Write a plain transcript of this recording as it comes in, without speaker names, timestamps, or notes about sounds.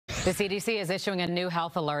The CDC is issuing a new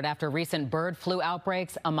health alert after recent bird flu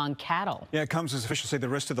outbreaks among cattle. Yeah, it comes as officials say the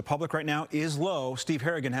risk to the public right now is low. Steve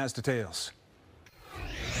Harrigan has details.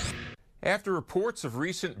 After reports of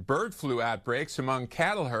recent bird flu outbreaks among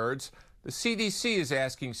cattle herds, the CDC is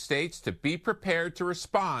asking states to be prepared to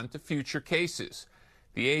respond to future cases.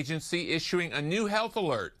 The agency issuing a new health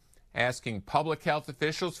alert, asking public health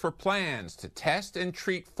officials for plans to test and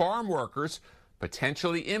treat farm workers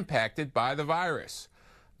potentially impacted by the virus.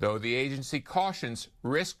 Though the agency cautions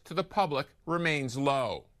risk to the public remains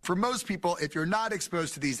low. For most people, if you're not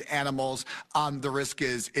exposed to these animals, the risk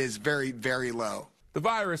is very, very low. The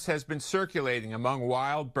virus has been circulating among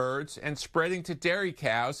wild birds and spreading to dairy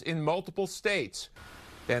cows in multiple states.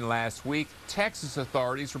 Then last week, Texas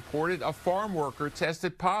authorities reported a farm worker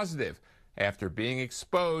tested positive after being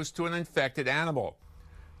exposed to an infected animal.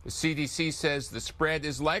 The CDC says the spread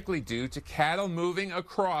is likely due to cattle moving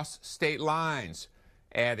across state lines,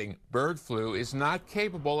 adding bird flu is not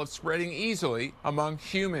capable of spreading easily among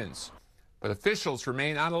humans. But officials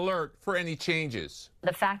remain on alert for any changes.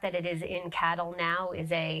 The fact that it is in cattle now is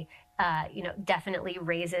definitely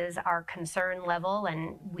raises our concern level,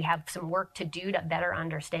 and we have some work to do to better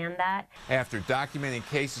understand that. After documenting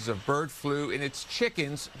cases of bird flu in its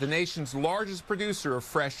chickens, the nation's largest producer of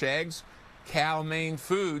fresh eggs, Cal-Maine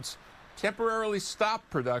Foods, temporarily stopped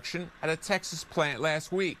production at a Texas plant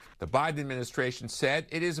last week. The Biden administration said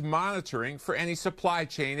it is monitoring for any supply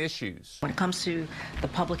chain issues. When it comes to the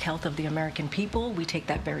public health of the American people, we take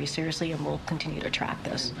that very seriously and we'll continue to track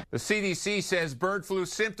this. The CDC says bird flu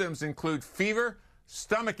symptoms include fever,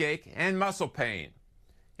 stomachache, and muscle pain.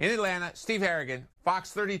 In Atlanta, Steve Harrigan,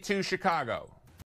 Fox 32 Chicago.